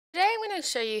going to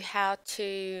show you how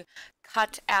to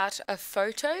cut out a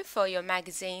photo for your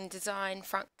magazine design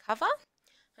front cover.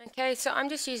 Okay, so I'm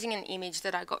just using an image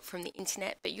that I got from the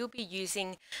internet, but you'll be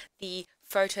using the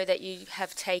photo that you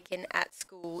have taken at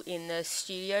school in the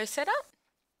studio setup.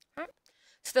 Right.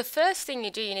 So the first thing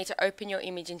you do, you need to open your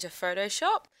image into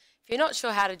Photoshop. If you're not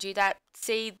sure how to do that,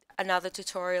 see another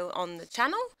tutorial on the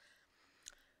channel.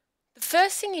 The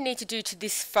first thing you need to do to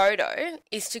this photo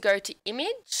is to go to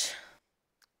Image,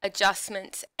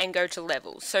 Adjustments, and go to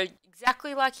Levels. So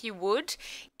exactly like you would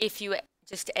if you were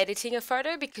just editing a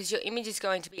photo, because your image is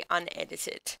going to be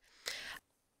unedited.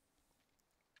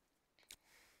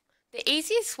 The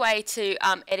easiest way to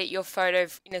edit your photo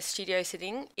in a studio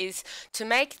setting is to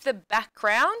make the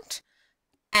background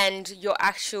and your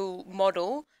actual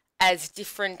model as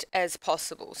different as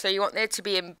possible. So you want there to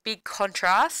be a big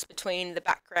contrast between the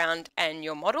background and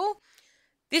your model.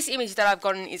 This image that I've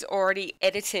gotten is already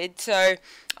edited, so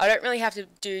I don't really have to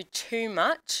do too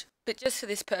much, but just for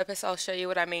this purpose I'll show you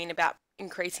what I mean about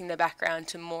increasing the background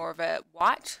to more of a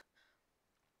white.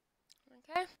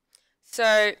 Okay,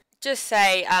 so just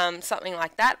say something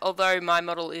like that, although my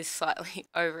model is slightly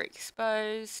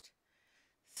overexposed.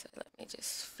 So let me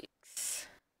just fix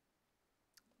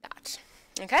that.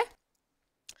 Okay,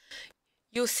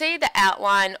 you'll see the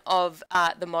outline of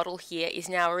the model here is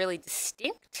now really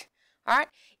distinct. All right,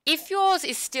 if yours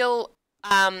is still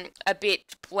a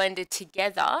bit blended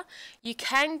together, you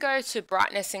can go to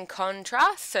brightness and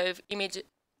contrast, so image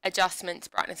adjustments,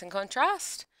 brightness and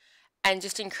contrast, and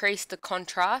just increase the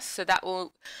contrast, so that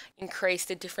will increase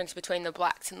the difference between the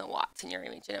blacks and the whites in your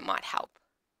image, and it might help.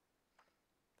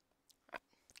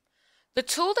 The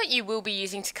tool that you will be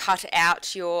using to cut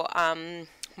out your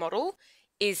model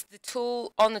is the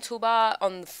tool on the toolbar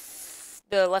on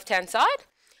the left hand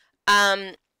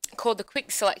side, called the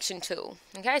quick selection tool.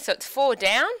 Okay, so it's 4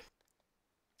 down,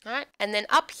 right, and then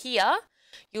up here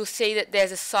you'll see that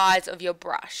there's a size of your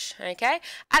brush. Okay,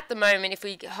 at the moment if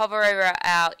we hover over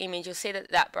our image, you'll see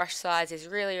that that brush size is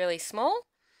really small,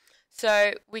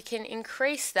 so we can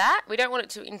increase that. We don't want it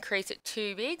to increase it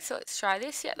too big, so let's try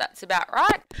this. Yeah, that's about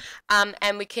right.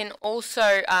 And we can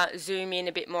also zoom in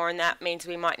a bit more, and that means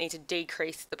we might need to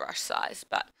decrease the brush size,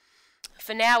 but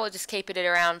for now we'll just keep it at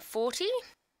around 40.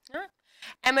 Right.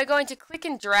 And we're going to click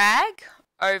and drag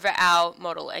over our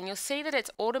model, and you'll see that it's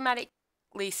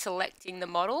automatically selecting the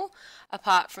model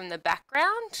apart from the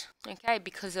background, okay,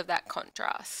 because of that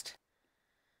contrast.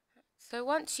 So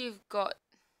once you've got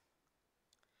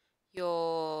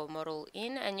your model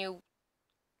in, and you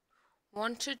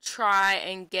want to try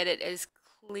and get it as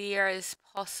clear as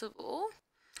possible,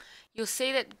 you'll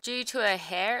see that due to her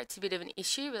hair it's a bit of an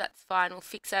issue, but that's fine. We'll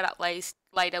fix that up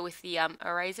later with the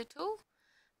eraser tool.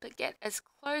 But get as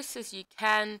close as you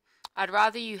can. I'd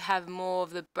rather you have more of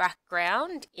the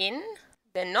background in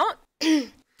than not.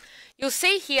 You'll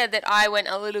see here that I went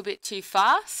a little bit too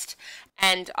fast,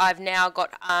 and I've now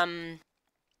got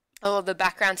all of the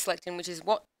background selected, which is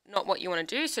not what you want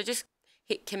to do. So just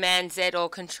hit Command Z or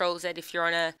Control Z if you're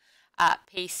on a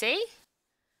PC.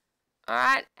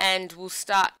 Alright, and we'll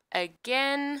start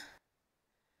again.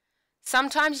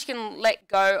 Sometimes you can let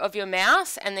go of your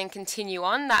mouse and then continue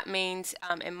on. That means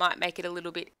it might make it a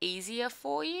little bit easier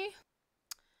for you.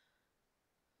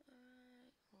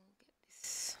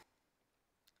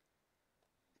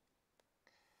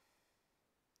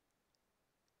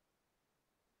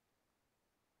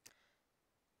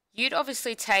 You'd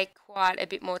obviously take quite a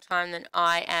bit more time than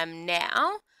I am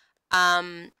now,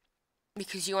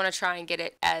 because you want to try and get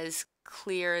it as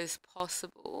clear as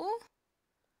possible.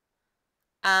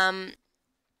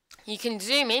 You can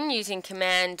zoom in using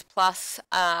Command plus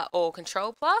or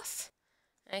Control plus,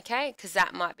 okay, because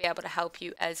that might be able to help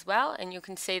you as well. And you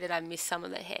can see that I missed some of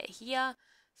the hair here,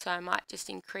 so I might just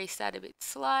increase that a bit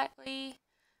slightly.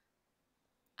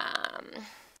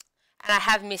 And I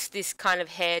have missed this kind of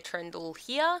hair trendle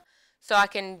here, so I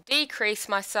can decrease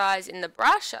my size in the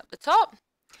brush up the top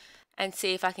and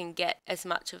see if I can get as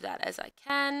much of that as I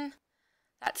can.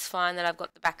 That's fine that I've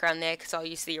got the background there, because I'll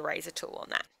use the eraser tool on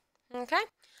that. Okay,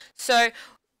 so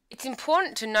it's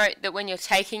important to note that when you're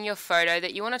taking your photo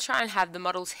that you want to try and have the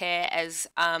model's hair as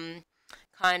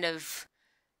kind of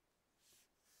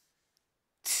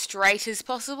straight as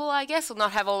possible, I guess, or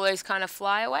not have all those kind of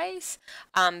flyaways.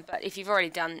 But if you've already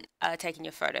done taking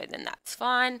your photo, then that's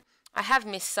fine. I have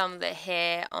missed some of the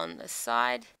hair on the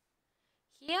side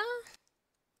here.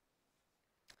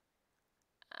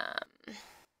 There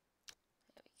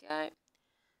we go.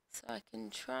 So I can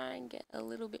try and get a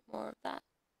little bit more of that.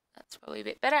 That's probably a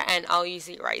bit better, and I'll use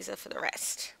the eraser for the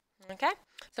rest. Okay,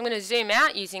 so I'm going to zoom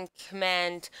out using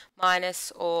Command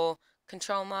minus or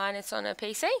Control minus on a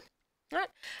PC. right?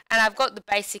 And I've got the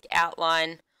basic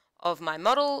outline of my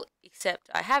model, except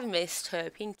I have missed her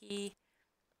pinky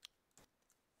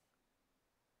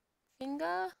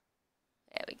finger.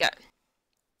 There we go.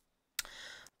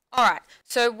 Alright,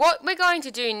 so what we're going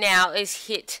to do now is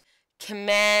hit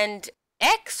Command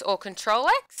X or Control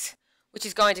X, which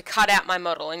is going to cut out my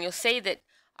model, and you'll see that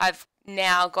I've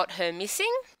now got her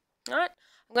missing. Alright,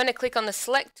 I'm going to click on the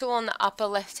Select tool on the upper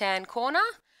left hand corner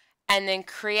and then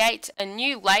create a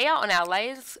new layer on our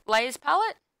layers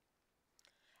palette.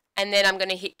 And then I'm going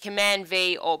to hit Command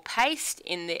V or Paste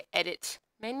in the Edit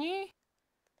menu.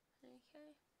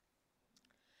 Okay.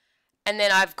 And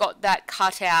then I've got that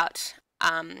cut out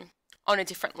on a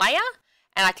different layer,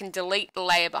 and I can delete the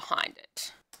layer behind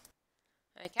it.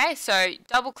 Okay, so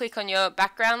double click on your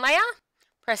background layer,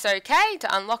 press OK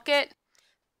to unlock it,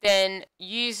 then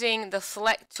using the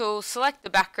Select tool, select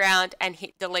the background and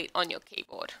hit delete on your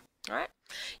keyboard. Alright,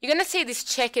 you're going to see this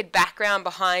checkered background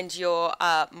behind your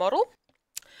model,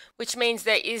 which means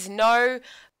there is no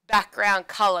background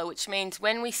color, which means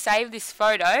when we save this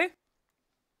photo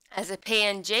as a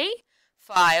PNG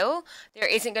file, there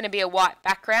isn't going to be a white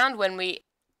background when we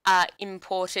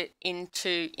import it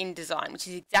into InDesign, which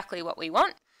is exactly what we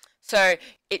want. So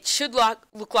it should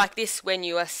look like this when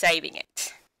you are saving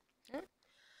it.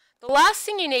 The last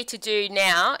thing you need to do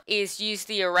now is use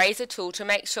the eraser tool to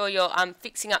make sure you're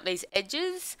fixing up these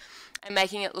edges and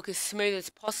making it look as smooth as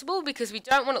possible, because we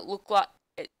don't want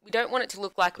it to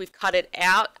look like we've cut it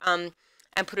out and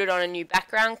put it on a new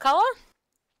background color.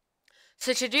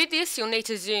 So to do this, you'll need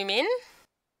to zoom in.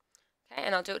 Okay,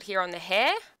 and I'll do it here on the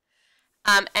hair.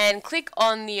 And click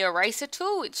on the eraser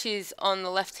tool, which is on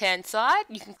the left hand side.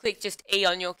 You can click just E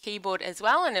on your keyboard as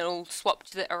well, and it'll swap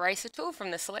to the eraser tool from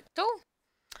the Select tool.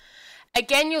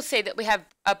 Again, you'll see that we have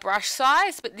a brush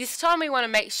size, but this time we want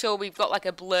to make sure we've got like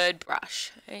a blurred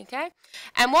brush, okay?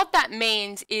 And what that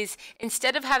means is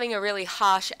instead of having a really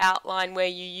harsh outline where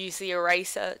you use the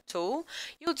eraser tool,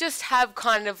 you'll just have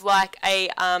kind of like a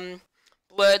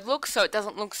blurred look, so it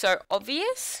doesn't look so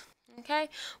obvious, okay?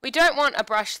 We don't want a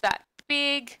brush that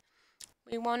big.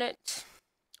 We want it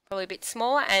probably a bit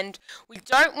smaller, and we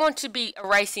don't want to be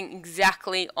erasing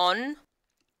exactly on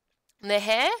the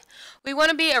hair. We want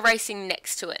to be erasing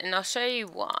next to it, and I'll show you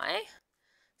why.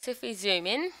 So if we zoom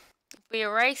in, if we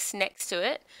erase next to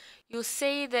it, you'll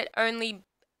see that only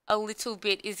a little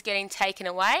bit is getting taken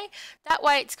away. That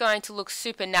way it's going to look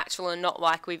super natural and not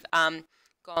like we've gone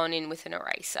in with an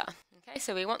eraser. Okay,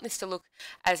 so we want this to look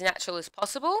as natural as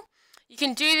possible. You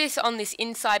can do this on this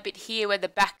inside bit here where the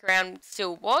background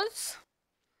still was.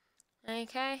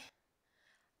 Okay.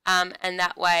 And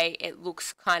that way it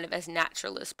looks kind of as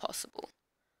natural as possible.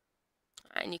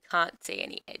 And you can't see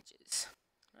any edges.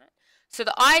 Right. So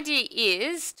the idea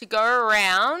is to go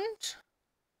around,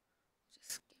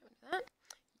 just get rid of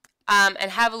that,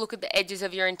 and have a look at the edges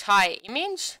of your entire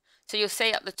image. So you'll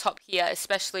see up the top here,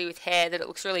 especially with hair, that it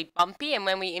looks really bumpy, and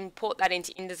when we import that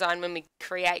into InDesign, when we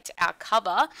create our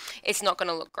cover, it's not going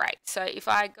to look great. So if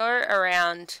I go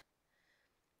around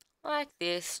like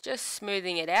this, just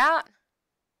smoothing it out,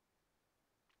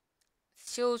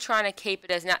 still trying to keep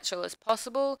it as natural as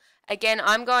possible. Again,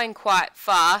 I'm going quite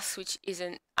fast, which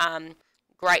isn't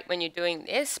great when you're doing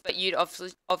this, but you'd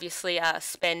obviously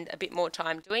spend a bit more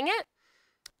time doing it.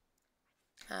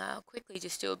 I'll quickly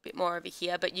just do a bit more over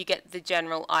here, but you get the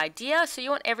general idea. So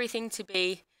you want everything to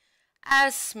be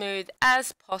as smooth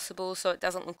as possible so it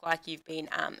doesn't look like you've been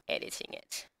editing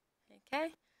it. Okay.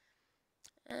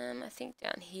 I think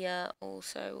down here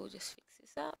also we'll just fix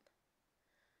this up.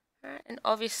 Right, and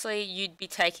obviously you'd be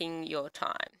taking your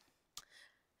time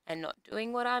and not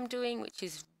doing what I'm doing, which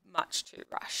is much too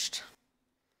rushed.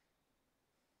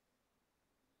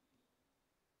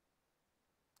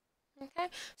 Okay,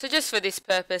 so just for this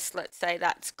purpose, let's say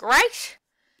that's great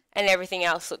and everything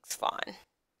else looks fine.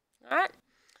 Alright,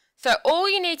 so all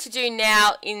you need to do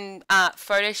now in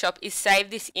Photoshop is save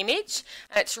this image,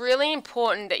 and it's really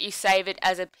important that you save it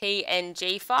as a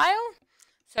PNG file.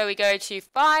 So we go to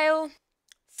File,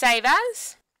 Save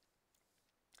As,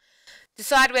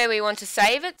 decide where we want to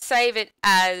save it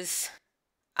as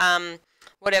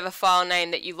whatever file name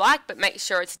that you like, but make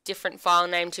sure it's a different file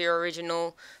name to your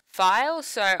original file.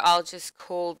 So I'll just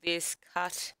call this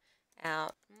Cut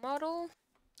Out Model,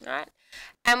 right?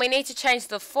 And we need to change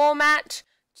the format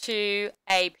to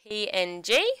a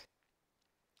PNG,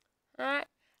 right?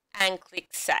 And click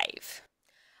Save.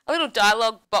 A little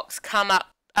dialog box comes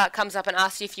up and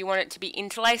asks you if you want it to be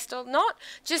interlaced or not.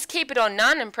 Just keep it on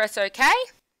None and press OK.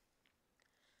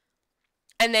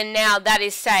 And then now that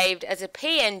is saved as a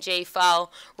PNG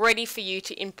file ready for you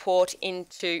to import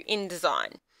into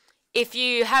InDesign. if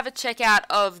you have a checkout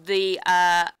of the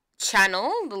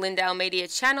channel, the Lindale Media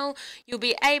channel, you'll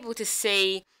be able to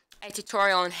see a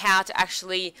tutorial on how to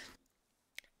actually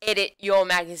edit your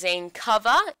magazine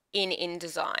cover in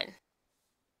InDesign.